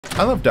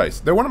I love dice.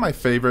 They're one of my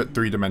favorite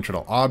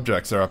three-dimensional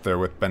objects. They're up there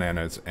with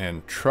bananas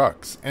and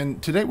trucks. And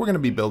today we're going to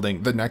be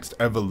building the next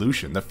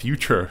evolution, the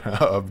future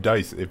of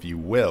dice, if you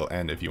will,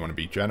 and if you want to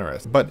be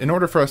generous. But in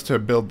order for us to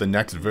build the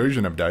next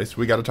version of dice,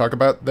 we got to talk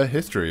about the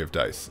history of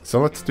dice. So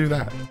let's do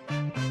that.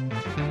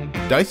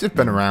 Dice have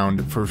been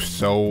around for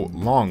so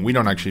long. We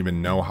don't actually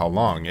even know how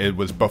long. It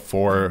was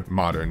before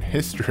modern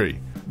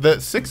history. The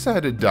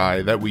six-sided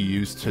die that we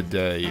use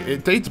today,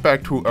 it dates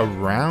back to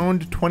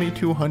around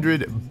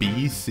 2200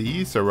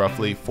 BC, so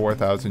roughly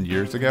 4,000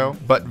 years ago.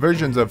 But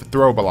versions of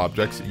throwable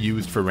objects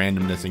used for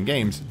randomness in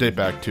games date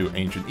back to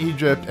ancient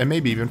Egypt and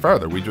maybe even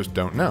farther, we just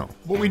don't know.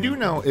 What we do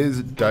know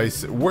is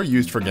dice were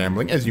used for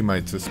gambling, as you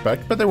might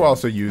suspect, but they were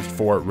also used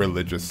for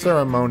religious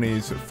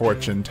ceremonies,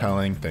 fortune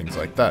telling, things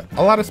like that.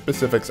 A lot of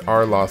specifics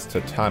are lost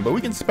to time, but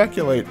we can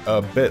speculate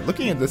a bit.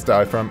 Looking at this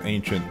die from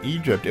ancient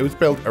Egypt, it was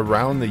built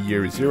around the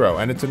year 0,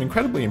 and it's an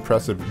incredibly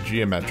impressive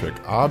geometric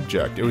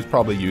object. It was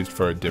probably used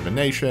for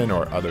divination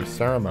or other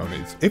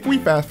ceremonies. If we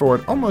fast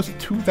forward almost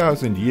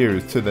 2,000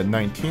 years to the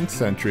 19th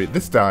century,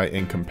 this die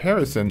in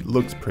comparison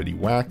looks pretty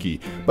wacky,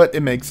 but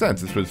it makes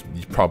sense. This was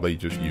probably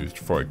just used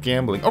for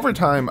gambling. Over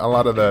time, a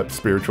lot of the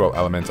spiritual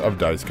elements of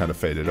dice kind of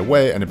faded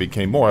away and it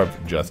became more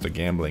of just a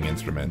gambling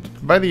instrument.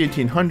 By the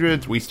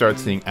 1800s, we start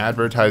seeing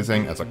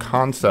advertising as a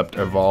concept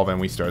evolve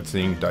and we start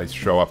seeing dice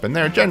show up in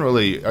there,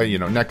 generally,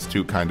 next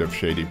to kind of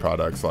shady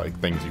products like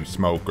things you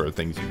smoke or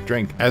things you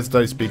drink. As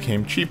dice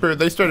became cheaper,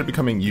 they started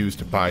becoming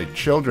used by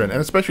children,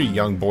 and especially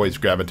young boys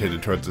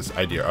gravitated towards this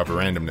idea of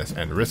randomness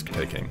and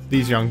risk-taking.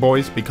 These young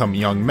boys become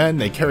young men,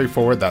 they carry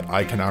forward that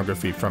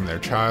iconography from their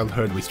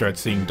childhood. We start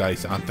seeing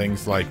dice on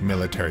things like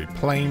military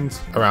planes.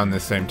 Around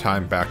this same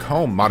time back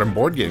home, modern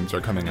board games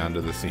are coming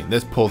onto the scene.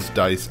 This pulls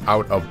dice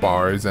out of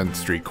bars and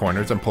street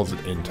corners and pulls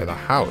it into the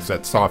house.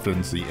 That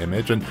softens the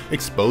image and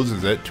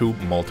exposes it to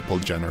multiple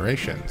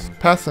generations.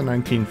 Past the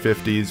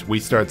 1950s, we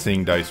start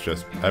seeing dice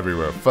just everywhere.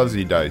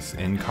 Fuzzy dice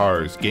in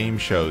cars, game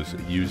shows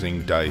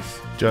using dice,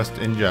 just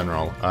in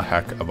general, a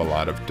heck of a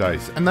lot of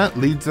dice. And that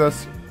leads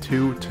us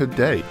to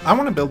today. I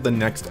want to build the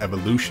next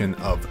evolution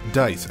of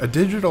dice, a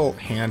digital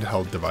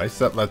handheld device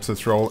that lets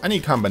us roll any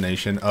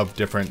combination of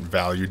different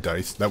value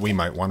dice that we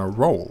might want to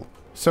roll.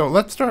 So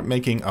let's start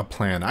making a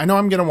plan. I know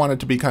I'm going to want it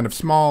to be kind of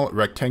small,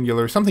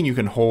 rectangular, something you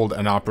can hold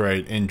and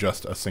operate in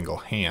just a single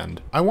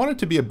hand. I want it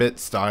to be a bit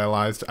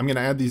stylized. I'm going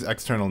to add these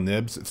external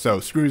nibs so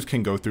screws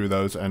can go through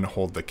those and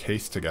hold the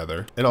case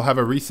together. It'll have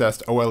a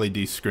recessed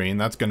OLED screen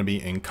that's going to be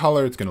in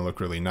color. It's going to look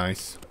really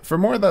nice. For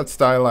more of that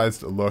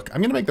stylized look, I'm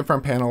going to make the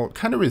front panel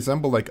kind of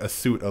resemble like a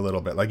suit a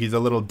little bit, like he's a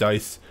little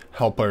dice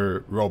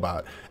helper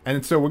robot.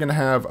 And so we're going to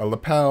have a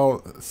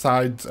lapel,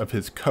 sides of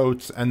his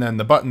coats, and then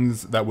the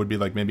buttons that would be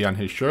like maybe on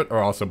his shirt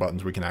are also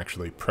buttons we can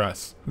actually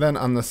press. Then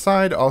on the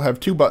side, I'll have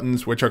two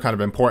buttons which are kind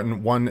of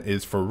important. One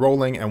is for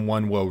rolling and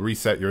one will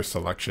reset your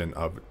selection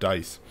of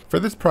dice. For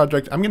this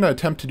project, I'm going to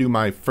attempt to do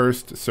my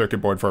first circuit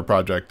board for a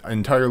project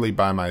entirely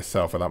by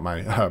myself without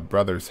my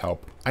brother's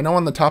help. I know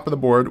on the top of the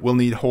board we'll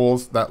need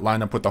holes that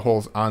line up with the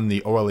holes on the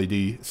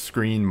OLED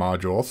screen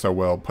module, so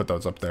we'll put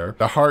those up there.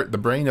 The heart, the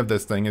brain of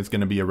this thing is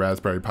going to be a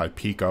Rasperry Pi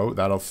Pico.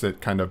 That'll sit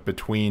kind of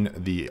between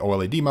the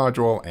OLED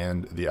module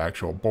and the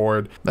actual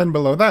board. Then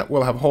below that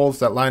we'll have holes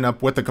that line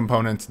up with the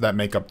components that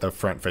make up the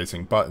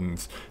front-facing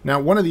buttons.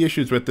 Now one of the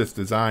issues with this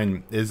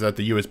design is that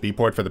the USB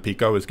port for the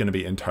Pico is going to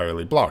be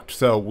entirely blocked,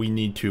 so we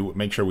need to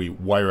make sure we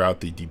wire out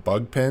the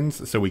debug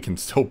pins so we can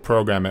still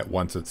program it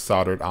once it's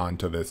soldered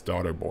onto this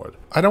daughter board.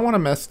 I don't want to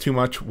mess too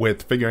much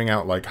with figuring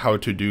out like how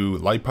to do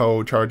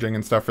LiPo charging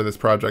and stuff for this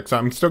project, so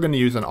I'm still going to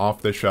use an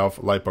off-the-shelf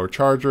LiPo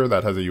charger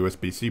that has a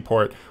USB-C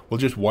port. We'll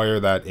just wire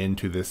that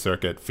into this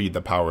circuit, feed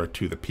the power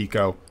to the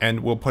Pico,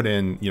 and we'll put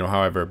in,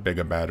 however big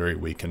a battery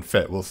we can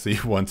fit. We'll see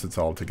once it's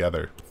all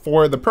together.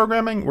 For the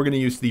programming, we're going to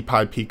use the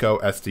Pi Pico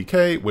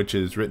SDK, which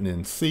is written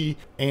in C,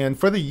 and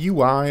for the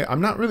UI,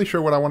 I'm not really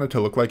sure what I want it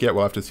to look like yet.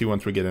 We'll have to see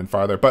once we get in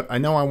farther, but I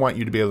know I want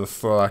you to be able to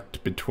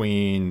select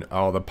between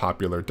all the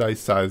popular dice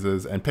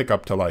sizes and pick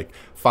up to like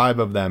 5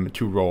 of them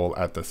to roll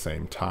at the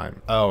same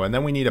time. Oh, and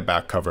then we need a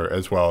back cover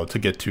as well to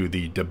get to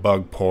the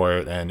debug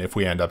port, and if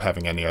we end up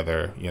having any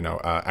other,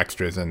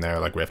 extras in there,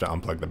 like we have to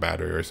unplug the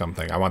battery or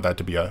something, I want that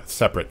to be a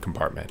separate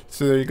compartment.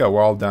 So there you go,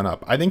 we're all done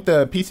up. I think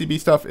the PCB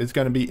stuff is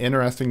going to be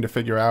interesting to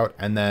figure out,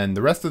 and then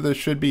the rest of this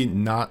should be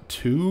not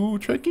too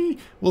tricky.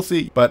 We'll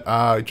see, but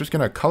just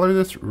going to color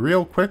this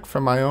real quick for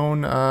my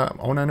own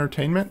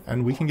entertainment,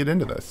 and we can get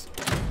into this.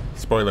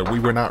 Spoiler, we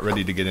were not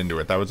ready to get into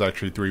it. That was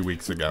actually 3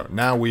 weeks ago.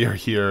 Now we are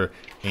here,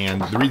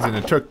 and the reason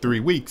it took 3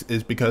 weeks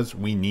is because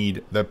we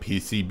need the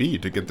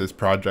PCB to get this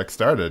project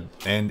started,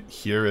 and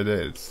here it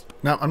is.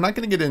 Now, I'm not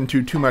going to get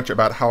into too much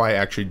about how I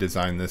actually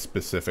designed this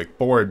specific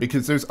board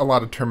because there's a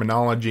lot of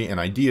terminology and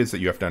ideas that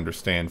you have to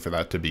understand for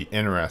that to be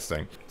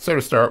interesting. So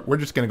to start, we're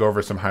just going to go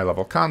over some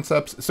high-level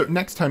concepts. So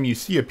next time you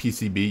see a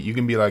PCB, you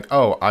can be like,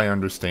 oh, I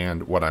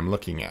understand what I'm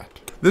looking at.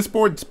 This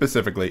board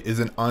specifically is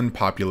an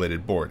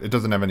unpopulated board. It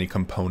doesn't have any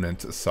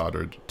components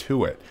soldered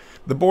to it.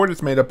 The board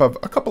is made up of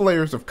a couple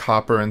layers of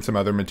copper and some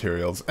other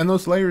materials, and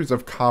those layers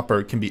of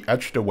copper can be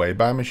etched away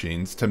by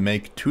machines to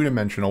make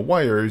two-dimensional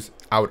wires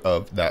out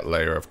of that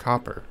layer of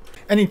copper.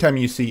 Anytime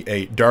you see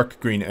a dark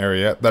green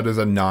area, that is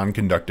a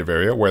non-conductive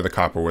area where the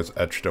copper was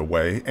etched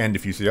away, and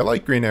if you see a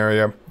light green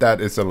area,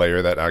 that is a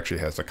layer that actually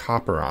has a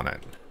copper on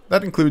it.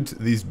 That includes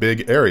these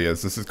big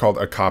areas. This is called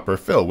a copper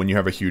fill, when you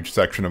have a huge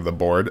section of the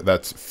board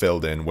that's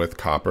filled in with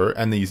copper,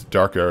 and these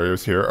dark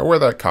areas here are where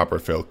that copper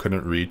fill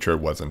couldn't reach or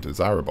wasn't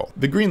desirable.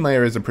 The green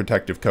layer is a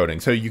protective coating,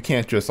 so you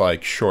can't just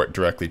like short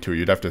directly to it.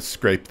 You'd have to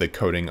scrape the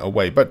coating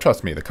away, but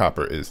trust me, the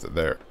copper is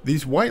there.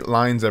 These white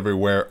lines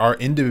everywhere are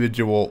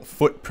individual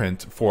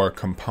footprints for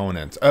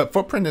components. A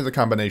footprint is a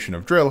combination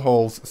of drill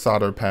holes,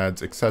 solder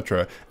pads,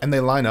 etc., and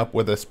they line up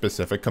with a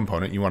specific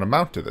component you want to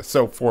mount to this.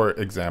 So for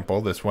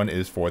example, this one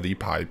is for the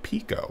Pi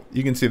Pico.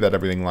 You can see that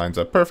everything lines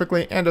up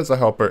perfectly, and as a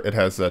helper it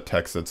has a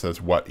text that says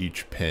what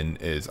each pin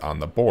is on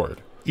the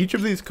board. Each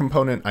of these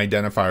component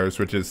identifiers,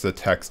 which is the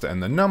text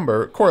and the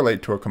number,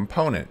 correlate to a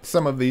component.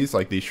 Some of these,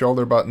 like these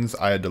shoulder buttons,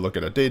 I had to look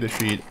at a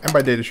datasheet, and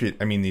by datasheet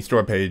I mean the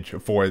store page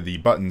for the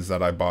buttons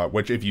that I bought,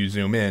 which if you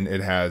zoom in,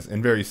 it has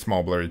in very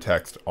small blurry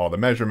text all the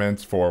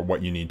measurements for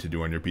what you need to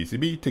do on your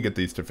PCB to get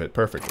these to fit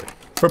perfectly.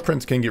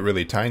 Footprints can get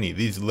really tiny.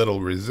 These little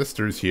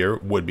resistors here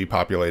would be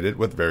populated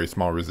with very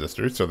small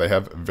resistors, so they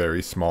have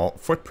very small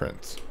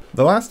footprints.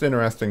 The last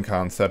interesting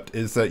concept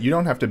is that you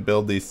don't have to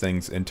build these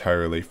things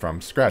entirely from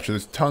scratch.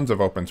 There's tons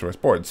of open source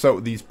boards. So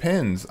these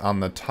pins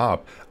on the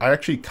top, I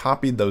actually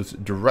copied those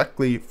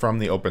directly from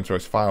the open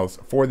source files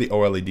for the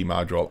OLED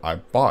module I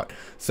bought.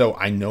 So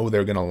I know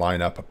they're going to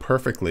line up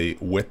perfectly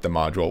with the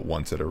module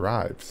once it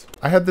arrives.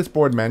 I had this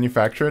board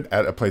manufactured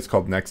at a place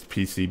called Next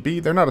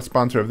PCB. They're not a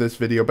sponsor of this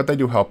video, but they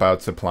do help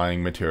out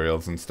supplying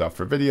materials and stuff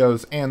for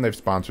videos, and they've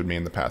sponsored me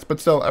in the past. But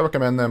still, I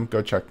recommend them.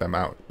 Go check them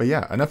out. But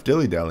yeah, enough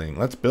dilly-dallying.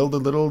 Let's build a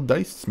little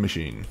dice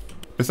machine.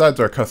 Besides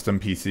our custom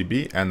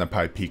PCB and the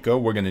Pi Pico,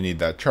 we're going to need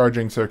that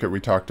charging circuit we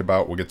talked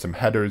about. We'll get some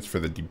headers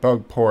for the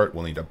debug port.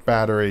 We'll need a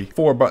battery,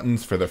 4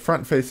 buttons for the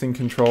front-facing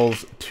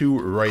controls, 2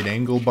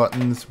 right-angle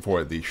buttons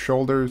for the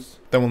shoulders.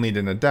 Then we'll need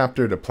an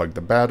adapter to plug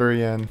the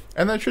battery in,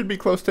 and that should be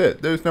close to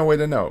it. There's no way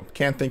to know.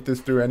 Can't think this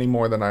through any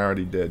more than I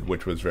already did,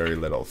 which was very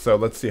little. So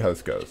let's see how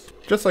this goes.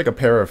 Just like a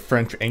pair of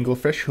French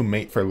anglefish who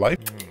mate for life,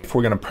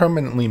 we're going to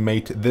permanently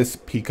mate this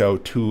Pico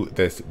to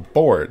this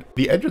board.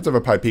 The edges of a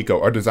Pi Pico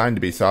are designed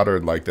to be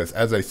soldered like this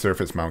as a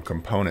surface mount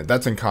component.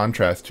 That's in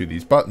contrast to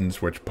these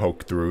buttons which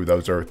poke through.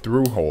 Those are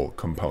through-hole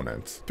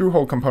components.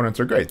 Through-hole components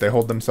are great. They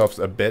hold themselves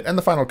a bit, and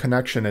the final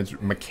connection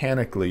is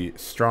mechanically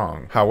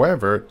strong.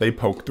 However, they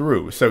poke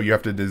through, so you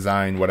have to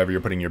design whatever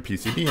you're putting your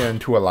PCB in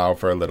to allow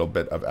for a little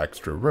bit of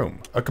extra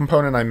room. A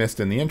component I missed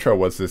in the intro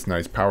was this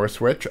nice power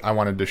switch. I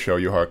wanted to show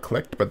you how it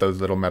clicked, but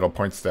those little metal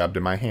points stabbed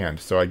in my hand,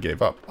 so I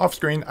gave up. Off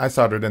screen, I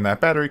soldered in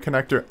that battery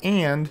connector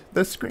and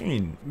the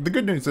screen. The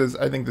good news is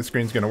I think the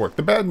screen's gonna work.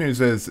 The bad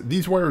news is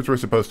these wires were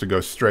supposed to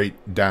go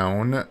straight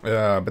down,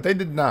 but they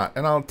did not,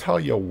 and I'll tell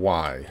you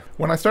why.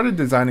 When I started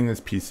designing this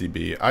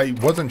PCB, I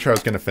wasn't sure I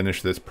was going to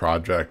finish this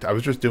project. I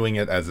was just doing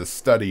it as a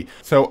study,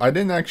 so I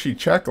didn't actually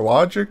check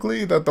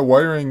logically that the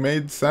wiring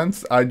made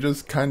sense. I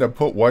just kind of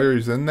put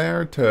wires in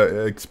there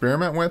to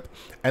experiment with,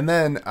 and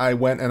then I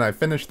went and I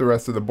finished the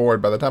rest of the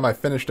board. By the time I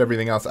finished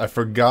everything else, I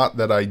forgot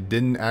that I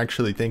didn't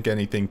actually think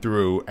anything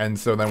through, and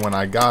so then when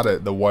I got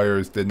it, the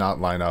wires did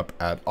not line up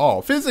at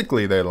all.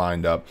 Physically they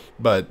lined up,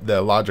 but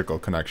the logical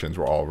connections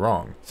were all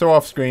wrong. So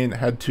off screen,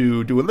 had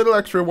to do a little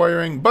extra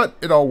wiring, but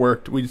it all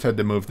worked. We just had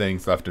to move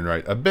things left and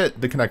right a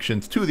bit. The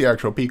connections to the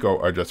actual Pico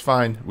are just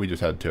fine. We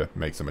just had to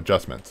make some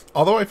adjustments.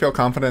 Although I feel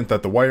confident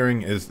that the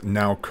wiring is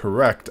now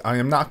correct, I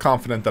am not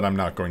confident that I'm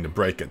not going to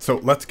break it. So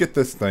let's get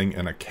this thing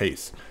in a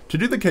case. To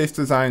do the case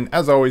design,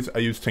 as always, I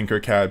used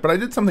Tinkercad, but I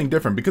did something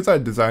different. Because I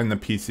had designed the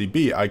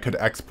PCB, I could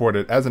export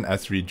it as an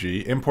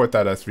SVG, import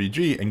that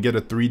SVG, and get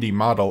a 3D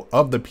model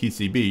of the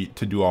PCB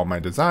to do all my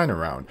design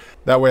around.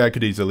 That way I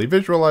could easily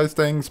visualize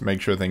things,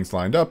 make sure things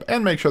lined up,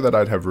 and make sure that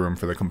I'd have room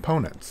for the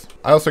components.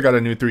 I also got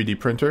a new 3D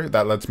printer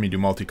that lets me do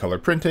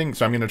multicolor printing,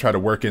 so I'm going to try to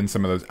work in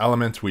some of those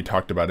elements we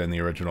talked about in the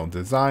original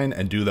design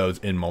and do those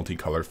in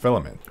multicolor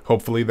filament.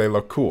 Hopefully they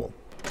look cool.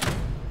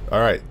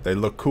 Alright, they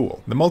look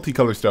cool. The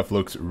multicolor stuff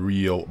looks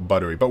real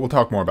buttery, but we'll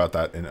talk more about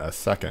that in a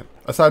second.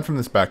 Aside from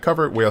this back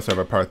cover, we also have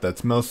a part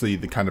that's mostly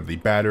the kind of the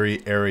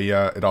battery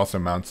area. It also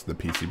mounts the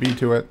PCB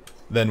to it.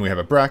 Then we have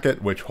a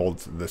bracket, which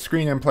holds the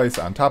screen in place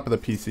on top of the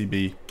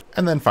PCB.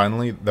 And then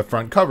finally, the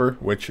front cover,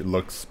 which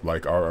looks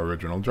like our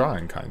original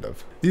drawing, kind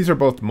of. These are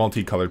both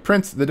multicolored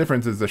prints. The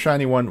difference is the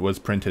shiny one was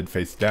printed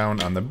face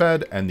down on the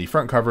bed, and the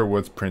front cover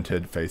was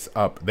printed face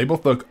up. They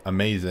both look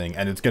amazing,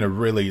 and it's going to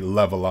really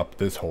level up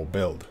this whole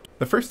build.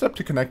 The first step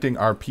to connecting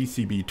our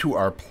PCB to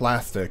our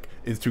plastic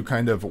is to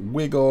kind of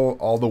wiggle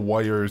all the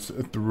wires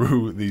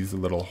through these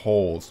little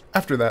holes.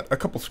 After that, a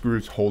couple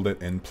screws hold it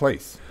in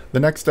place. The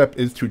next step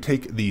is to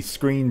take the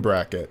screen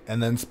bracket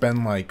and then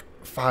spend like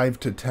 5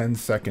 to 10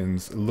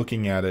 seconds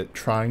looking at it,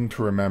 trying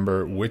to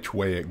remember which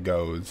way it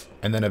goes,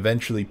 and then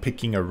eventually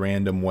picking a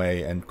random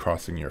way and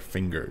crossing your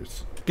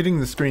fingers.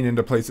 Getting the screen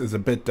into place is a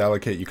bit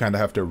delicate. You kind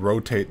of have to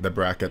rotate the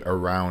bracket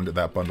around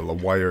that bundle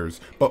of wires,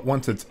 but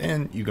once it's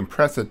in, you can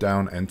press it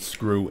down and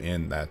screw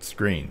in that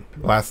screen.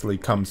 Lastly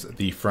comes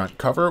the front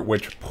cover,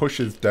 which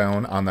pushes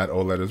down on that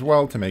OLED as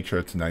well to make sure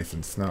it's nice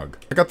and snug.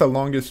 I got the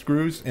longest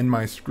screws in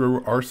my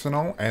screw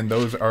arsenal, and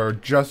those are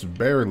just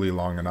barely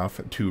long enough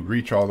to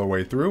reach all the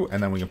way through,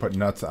 and then we can put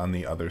nuts on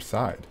the other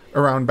side.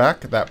 Around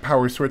back, that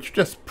power switch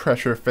just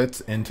pressure fits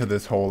into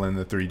this hole in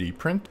the 3D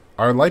print.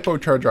 Our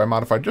LiPo charger I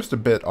modified just a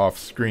bit off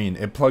screen.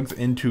 It plugs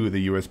into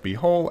the USB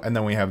hole, and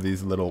then we have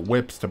these little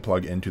whips to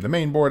plug into the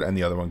main board, and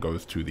the other one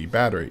goes to the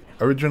battery.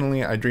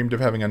 Originally, I dreamed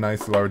of having a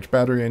nice large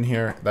battery in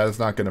here. That is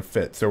not going to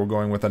fit, so we're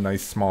going with a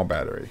nice small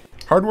battery.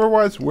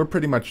 Hardware-wise, we're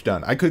pretty much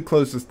done. I could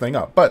close this thing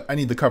up, but I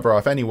need the cover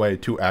off anyway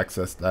to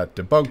access that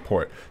debug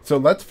port. So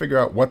let's figure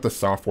out what the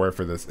software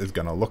for this is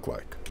going to look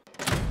like.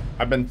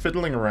 I've been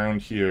fiddling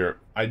around here.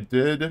 I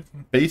did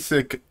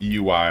basic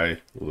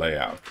UI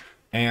layout.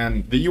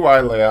 And the UI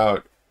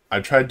layout,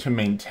 I tried to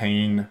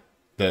maintain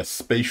the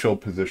spatial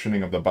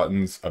positioning of the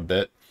buttons a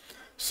bit.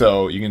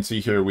 So you can see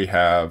here we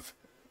have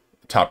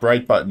top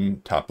right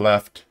button, top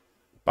left,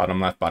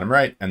 bottom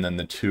right, and then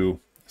the two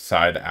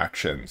side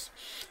actions.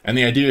 And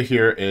the idea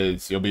here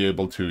is you'll be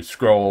able to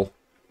scroll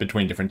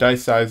between different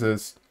dice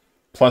sizes.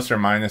 Plus or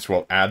minus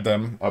will add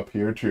them up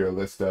here to your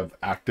list of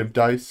active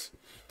dice.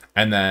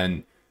 And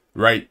then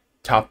right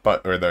top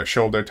or the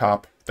shoulder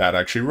top, that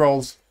actually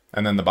rolls.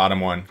 And then the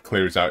bottom one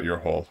clears out your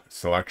whole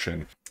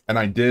selection. And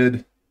I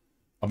did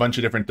a bunch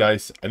of different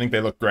dice. I think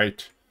they look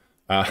great.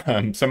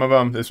 Some of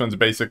them, this one's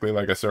basically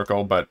like a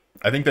circle, but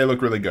I think they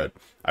look really good.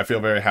 I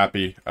feel very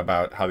happy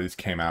about how these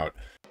came out.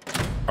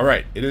 All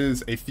right, it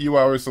is a few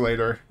hours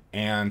later,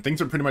 and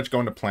things are pretty much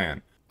going to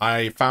plan.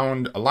 I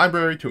found a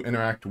library to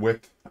interact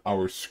with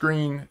our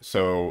screen,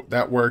 so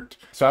that worked.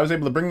 So I was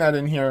able to bring that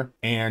in here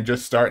and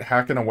just start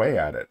hacking away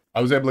at it.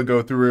 I was able to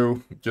go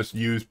through, just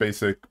use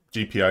basic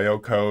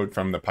GPIO code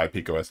from the Pi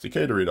Pico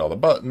SDK to read all the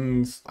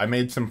buttons. I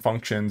made some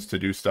functions to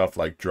do stuff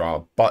like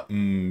draw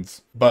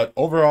buttons, but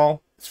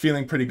overall, it's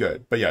feeling pretty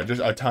good. But yeah,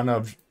 just a ton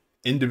of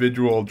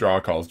individual draw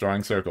calls,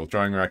 drawing circles,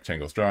 drawing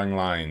rectangles, drawing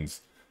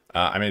lines.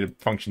 I made a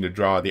function to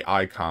draw the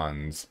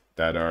icons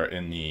that are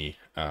in the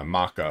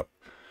mock-up.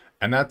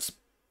 And that's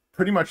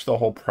pretty much the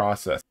whole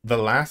process. The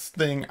last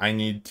thing I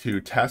need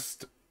to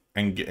test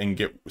and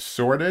get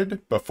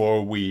sorted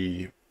before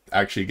we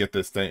actually get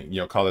this thing,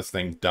 call this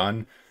thing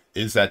done,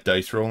 is that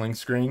dice rolling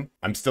screen.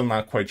 I'm still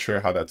not quite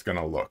sure how that's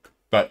gonna look,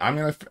 but I'm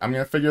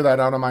gonna figure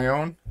that out on my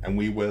own, and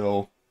we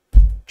will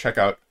check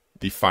out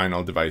the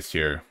final device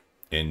here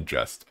in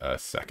just a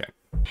second.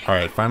 All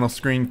right, final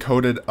screen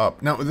coded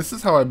up. Now, this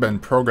is how I've been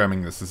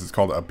programming this. This is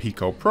called a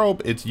Pico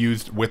probe. It's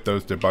used with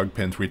those debug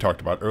pins we talked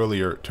about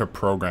earlier to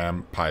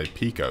program Pi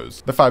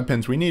Picos. The 5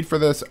 pins we need for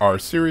this are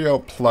serial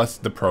plus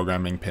the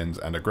programming pins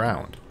and a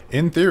ground.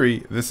 In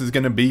theory, this is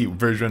going to be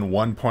version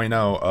 1.0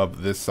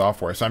 of this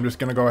software. So I'm just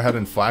going to go ahead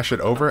and flash it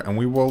over and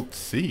we will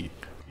see.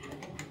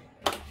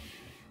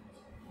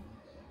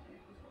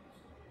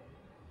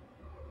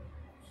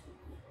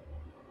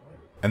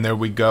 And there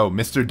we go,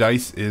 Mr.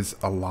 Dice is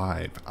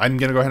alive. I'm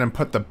gonna go ahead and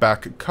put the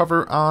back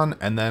cover on,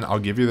 and then I'll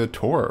give you the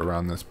tour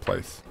around this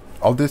place.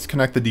 I'll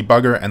disconnect the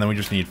debugger, and then we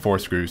just need 4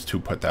 screws to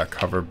put that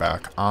cover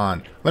back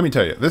on. Let me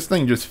tell you, this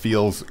thing just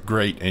feels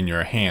great in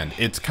your hand.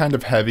 It's kind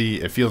of heavy,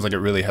 it feels like it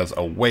really has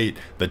a weight,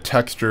 the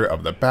texture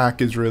of the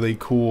back is really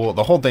cool,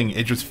 the whole thing,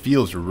 it just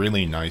feels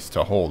really nice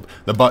to hold.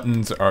 The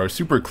buttons are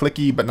super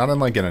clicky, but not in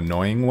like an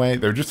annoying way,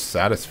 they're just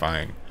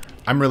satisfying.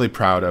 I'm really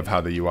proud of how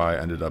the UI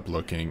ended up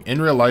looking.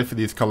 In real life,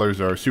 these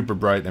colors are super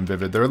bright and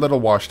vivid. They're a little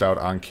washed out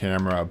on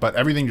camera, but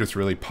everything just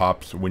really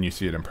pops when you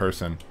see it in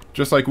person.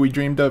 Just like we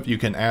dreamed of, you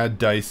can add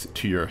dice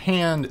to your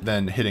hand,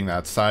 then hitting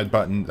that side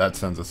button, that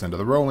sends us into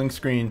the rolling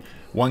screen.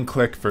 1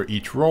 click for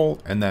each roll,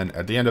 and then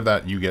at the end of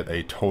that, you get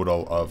a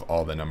total of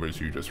all the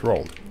numbers you just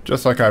rolled.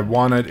 Just like I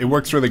wanted. It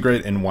works really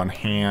great in one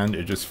hand.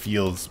 It just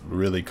feels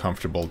really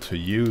comfortable to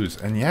use.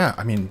 And yeah,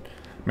 I mean,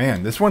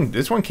 man, this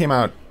one came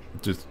out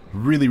just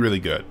really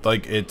good.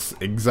 Like, it's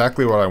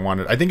exactly what I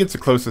wanted. I think it's the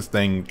closest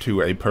thing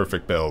to a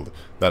perfect build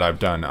that I've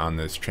done on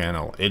this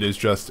channel. It is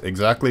just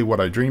exactly what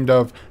I dreamed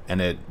of,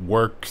 and it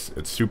works.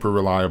 It's super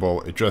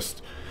reliable. It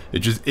just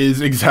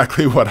is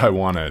exactly what I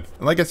wanted.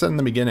 And like I said in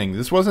the beginning,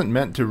 this wasn't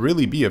meant to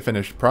really be a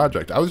finished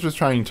project. I was just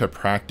trying to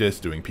practice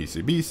doing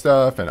PCB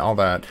stuff and all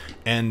that.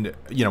 And,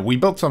 we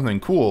built something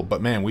cool,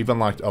 but man, we've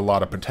unlocked a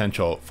lot of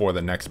potential for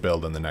the next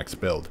build and the next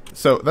build.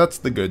 So that's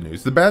the good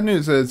news. The bad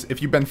news is,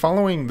 if you've been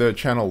following the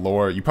channel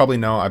lore, you probably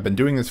know I've been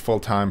doing this full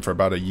time for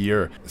about a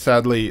year.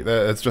 Sadly,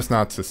 it's just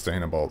not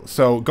sustainable.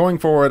 So going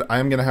forward,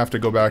 I'm gonna have to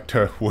go back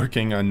to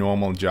working a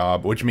normal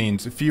job, which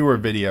means fewer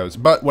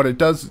videos. But what it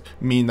does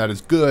mean that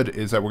is good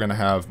is that we're going to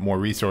have more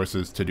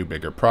resources to do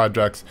bigger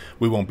projects.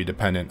 We won't be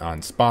dependent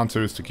on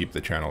sponsors to keep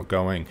the channel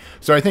going.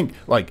 So I think,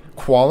 like,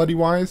 quality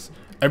wise,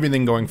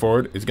 everything going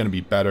forward is going to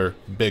be better,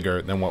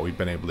 bigger than what we've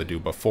been able to do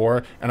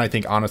before. And I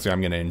think, honestly,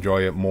 I'm going to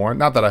enjoy it more.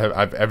 Not that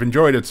I've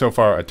enjoyed it so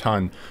far a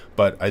ton,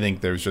 but I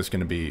think there's just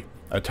going to be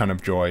a ton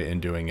of joy in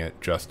doing it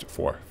just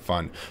for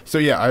fun. So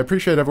yeah, I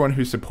appreciate everyone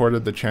who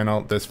supported the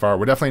channel this far.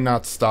 We're definitely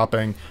not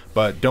stopping,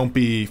 but don't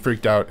be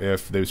freaked out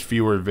if there's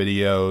fewer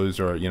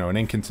videos or, you know, an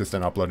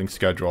inconsistent uploading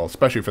schedule,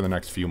 especially for the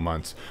next few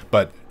months.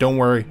 But don't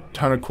worry,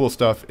 ton of cool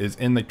stuff is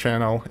in the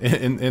channel,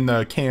 in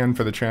the can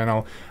for the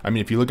channel. I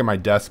mean, if you look at my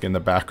desk in the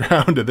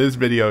background of this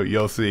video,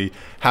 you'll see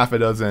half a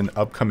dozen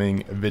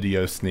upcoming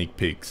video sneak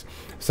peeks.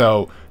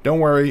 So don't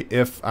worry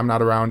if I'm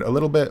not around a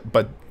little bit,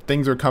 but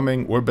things are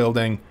coming, we're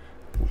building.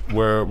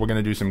 We're going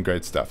to do some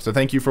great stuff. So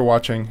thank you for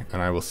watching,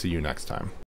 and I will see you next time.